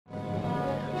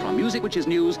music which is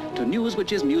news to news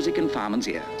which is music in firemen's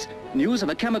ears. News of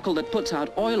a chemical that puts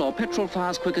out oil or petrol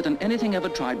fires quicker than anything ever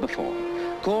tried before.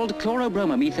 Called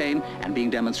chlorobromomethane and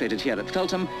being demonstrated here at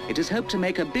Feltham, it is hoped to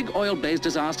make a big oil-blaze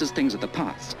disasters things of the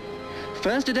past.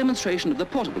 First, a demonstration of the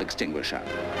portable extinguisher.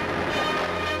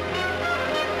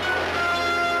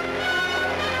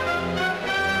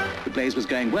 The blaze was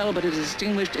going well, but it is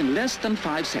extinguished in less than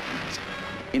 5 seconds.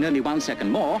 In only 1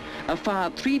 second more, a fire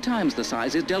 3 times the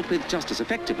size is dealt with just as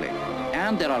effectively.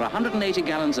 And there are 180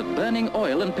 gallons of burning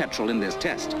oil and petrol in this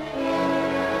test.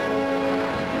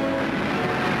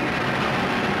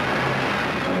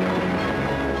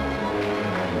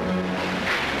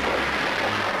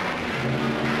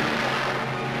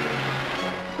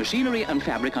 Machinery and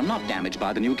fabric are not damaged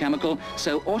by the new chemical,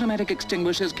 so automatic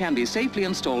extinguishers can be safely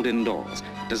installed indoors,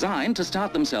 designed to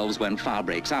start themselves when fire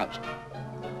breaks out.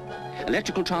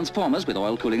 Electrical transformers with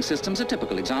oil cooling systems are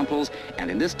typical examples, and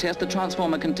in this test the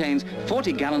transformer contains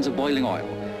 40 gallons of boiling oil.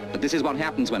 But this is what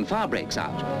happens when fire breaks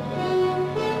out.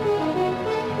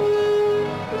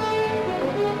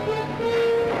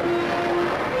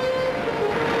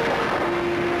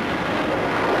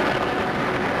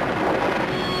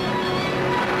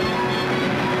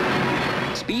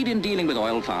 Speed in dealing with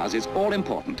oil fires is all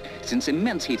important, since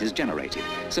immense heat is generated,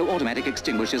 so automatic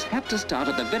extinguishers have to start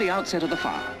at the very outset of the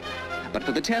fire. But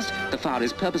for the test, the fire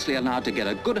is purposely allowed to get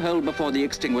a good hold before the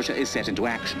extinguisher is set into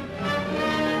action.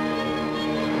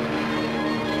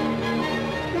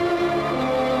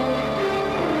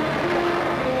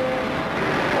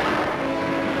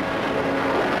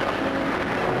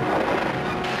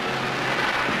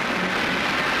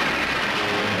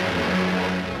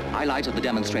 Highlight of the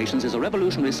demonstrations is a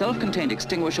revolutionary self-contained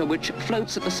extinguisher which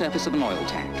floats at the surface of an oil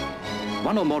tank.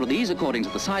 One or more of these, according to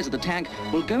the size of the tank,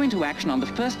 will go into action on the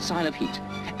first sign of heat,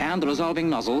 and the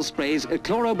resolving nozzle sprays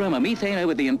chlorobromomethane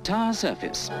over the entire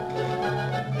surface.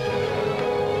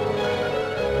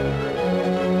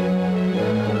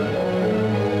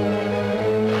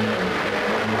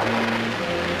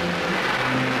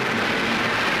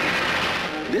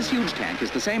 This huge tank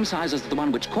is the same size as the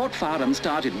one which caught fire and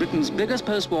started Britain's biggest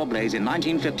post-war blaze in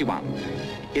 1951.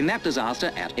 In that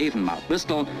disaster at Avonmouth,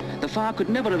 Bristol, the fire could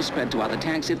never have spread to other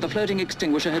tanks if the floating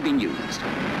extinguisher had been used.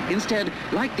 Instead,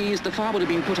 like these, the fire would have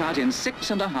been put out in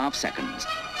 6.5 seconds.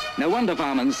 No wonder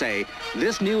firemen say,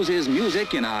 this news is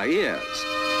music in our ears.